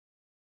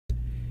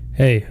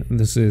Hey,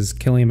 this is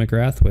Killian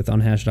McGrath with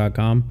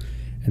unhash.com,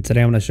 and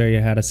today I'm going to show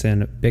you how to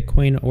send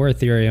Bitcoin or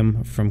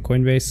Ethereum from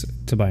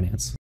Coinbase to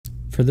Binance.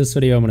 For this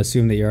video, I'm going to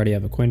assume that you already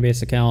have a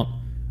Coinbase account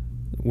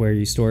where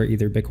you store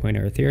either Bitcoin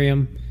or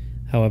Ethereum.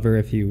 However,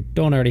 if you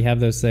don't already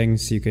have those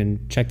things, you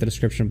can check the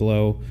description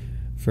below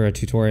for a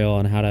tutorial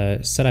on how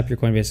to set up your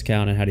Coinbase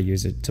account and how to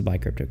use it to buy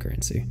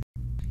cryptocurrency.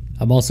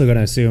 I'm also going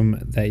to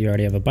assume that you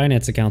already have a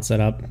Binance account set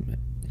up.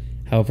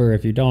 However,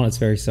 if you don't, it's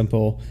very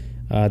simple.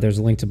 There's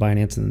a link to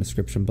Binance in the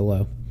description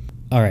below.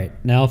 All right,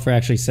 now for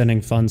actually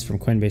sending funds from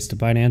Coinbase to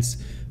Binance,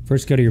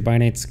 first go to your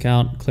Binance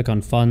account, click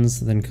on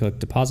funds, then click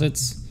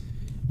deposits.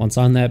 Once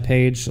on that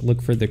page,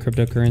 look for the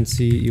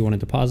cryptocurrency you want to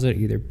deposit,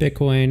 either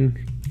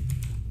Bitcoin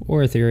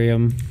or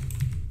Ethereum.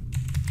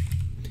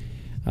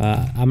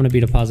 I'm going to be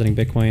depositing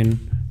Bitcoin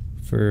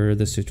for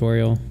this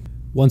tutorial.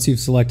 Once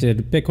you've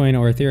selected Bitcoin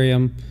or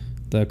Ethereum,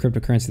 the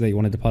cryptocurrency that you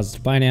want to deposit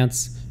to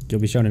Binance,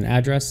 you'll be shown an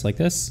address like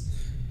this.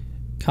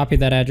 Copy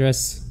that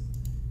address.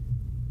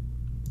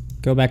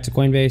 Go back to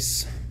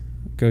Coinbase,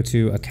 go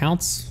to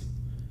accounts,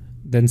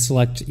 then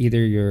select either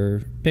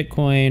your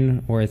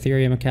Bitcoin or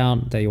Ethereum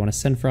account that you want to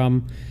send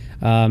from.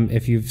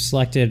 If you've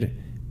selected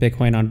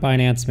Bitcoin on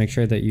Binance, make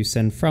sure that you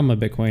send from a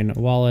Bitcoin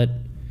wallet.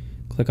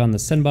 Click on the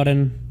send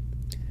button.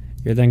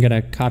 You're then going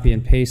to copy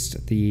and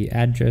paste the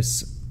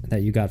address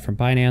that you got from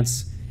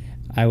Binance.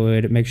 I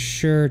would make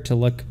sure to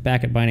look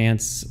back at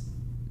Binance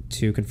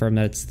to confirm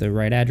that it's the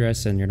right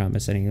address and you're not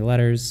missing any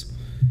letters.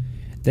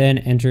 Then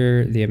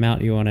enter the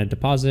amount you want to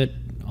deposit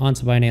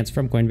onto Binance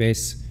from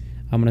Coinbase.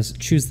 I'm going to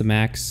choose the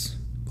max,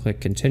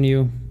 click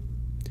continue.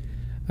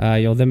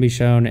 You'll then be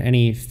shown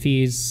any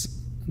fees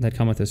that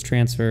come with this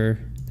transfer.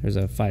 There's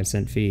a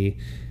 5-cent fee.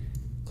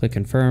 Click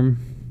confirm.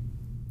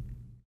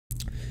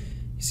 You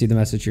see the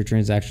message, your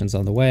transaction's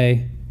on the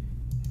way.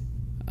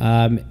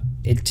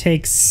 It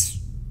takes,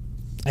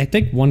 I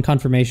think, one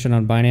confirmation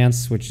on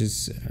Binance, which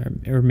is,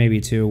 or maybe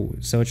two.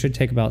 So it should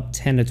take about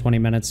 10 to 20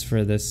 minutes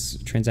for this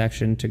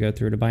transaction to go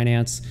through to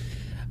Binance.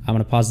 I'm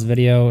going to pause the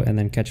video and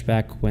then catch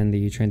back when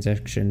the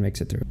transaction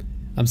makes it through.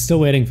 I'm still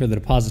waiting for the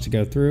deposit to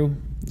go through.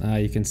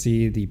 You can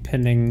see the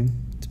pending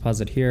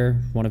deposit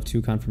here, one of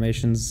two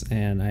confirmations,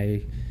 and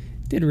I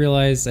did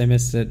realize I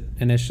missed it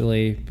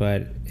initially,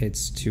 but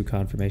it's two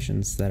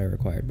confirmations that are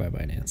required by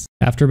Binance.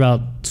 After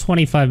about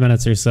 25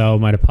 minutes or so,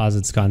 my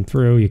deposit's gone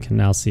through. You can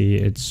now see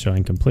it's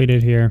showing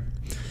completed here.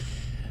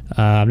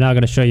 I'm now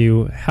going to show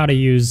you how to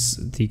use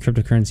the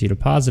cryptocurrency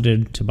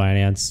deposited to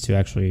Binance to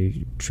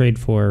actually trade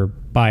for,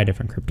 buy a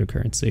different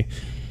cryptocurrency.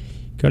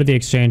 Go to the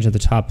exchange at the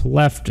top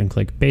left and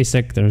click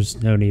basic.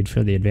 There's no need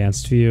for the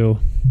advanced view.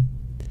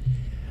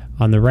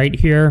 On the right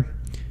here,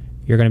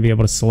 you're going to be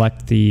able to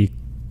select the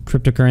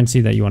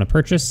cryptocurrency that you want to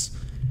purchase.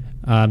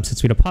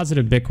 Since we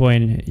deposited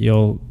Bitcoin,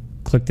 you'll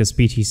click this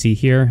BTC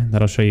here.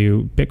 That'll show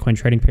you Bitcoin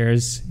trading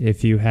pairs.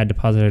 If you had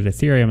deposited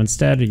Ethereum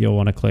instead, you'll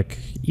want to click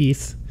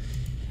ETH.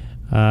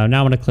 Now I'm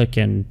going to click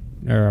in,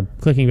 or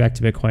clicking back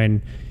to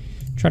Bitcoin,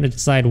 trying to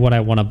decide what I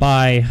want to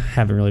buy.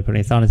 Haven't really put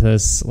any thought into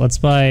this. Let's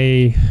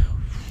buy,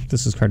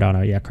 this is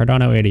Cardano. Yeah,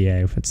 Cardano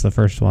ADA. If it's the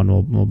first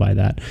one, we'll buy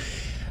that.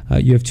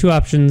 You have two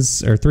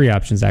options, or three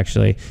options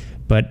actually,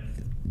 but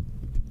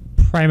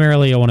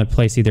primarily you'll want to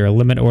place either a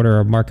limit order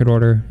or market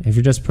order. If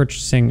you're just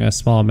purchasing a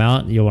small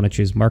amount, you'll want to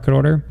choose market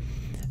order.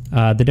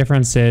 The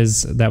difference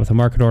is that with a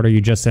market order, you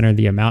just enter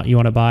the amount you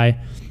want to buy,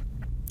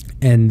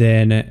 and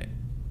then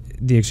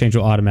the exchange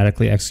will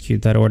automatically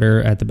execute that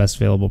order at the best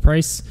available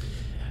price.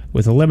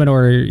 With a limit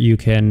order, you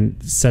can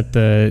set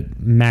the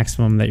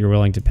maximum that you're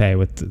willing to pay,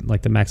 with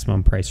like the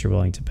maximum price you're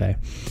willing to pay.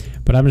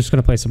 But I'm just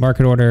going to place a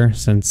market order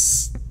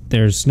since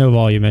there's no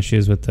volume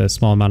issues with the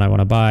small amount I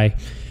want to buy.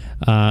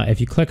 If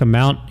you click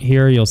amount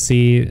here, you'll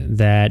see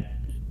that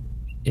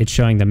it's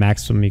showing the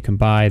maximum you can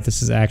buy.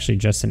 This is actually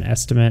just an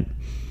estimate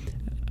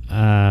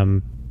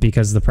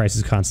because the price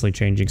is constantly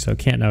changing, so it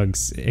can't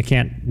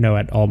know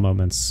at all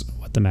moments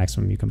what the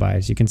maximum you can buy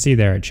is. You can see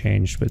there it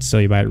changed, but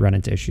still you might run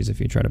into issues if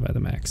you try to buy the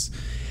max.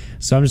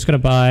 So I'm just going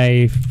to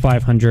buy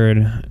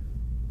 500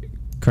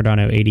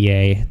 Cardano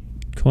ADA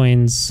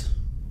coins.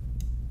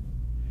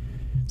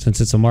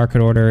 Since it's a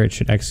market order, it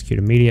should execute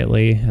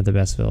immediately at the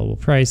best available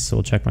price. So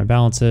we'll check my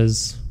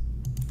balances.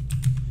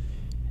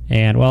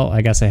 And well,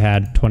 I guess I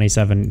had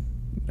 27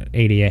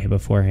 ADA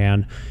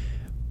beforehand,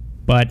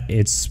 but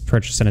it's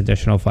purchased an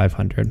additional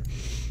 500.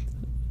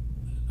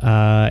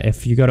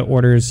 If you go to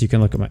orders, you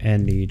can look at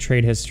in the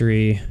trade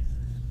history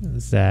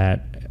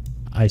that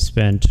I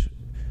spent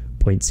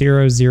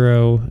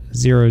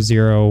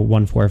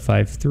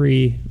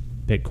 0.00001453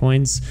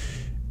 Bitcoins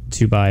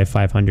to buy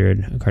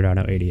 500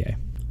 Cardano ADA.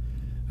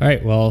 All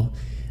right, well,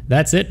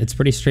 that's it. It's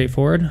pretty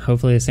straightforward.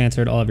 Hopefully this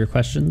answered all of your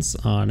questions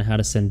on how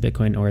to send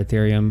Bitcoin or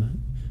Ethereum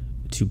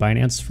to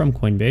Binance from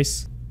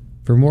Coinbase.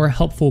 For more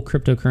helpful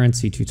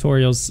cryptocurrency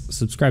tutorials,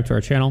 subscribe to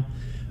our channel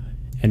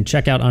and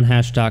check out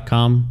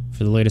unhash.com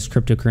for the latest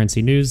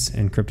cryptocurrency news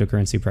and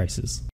cryptocurrency prices.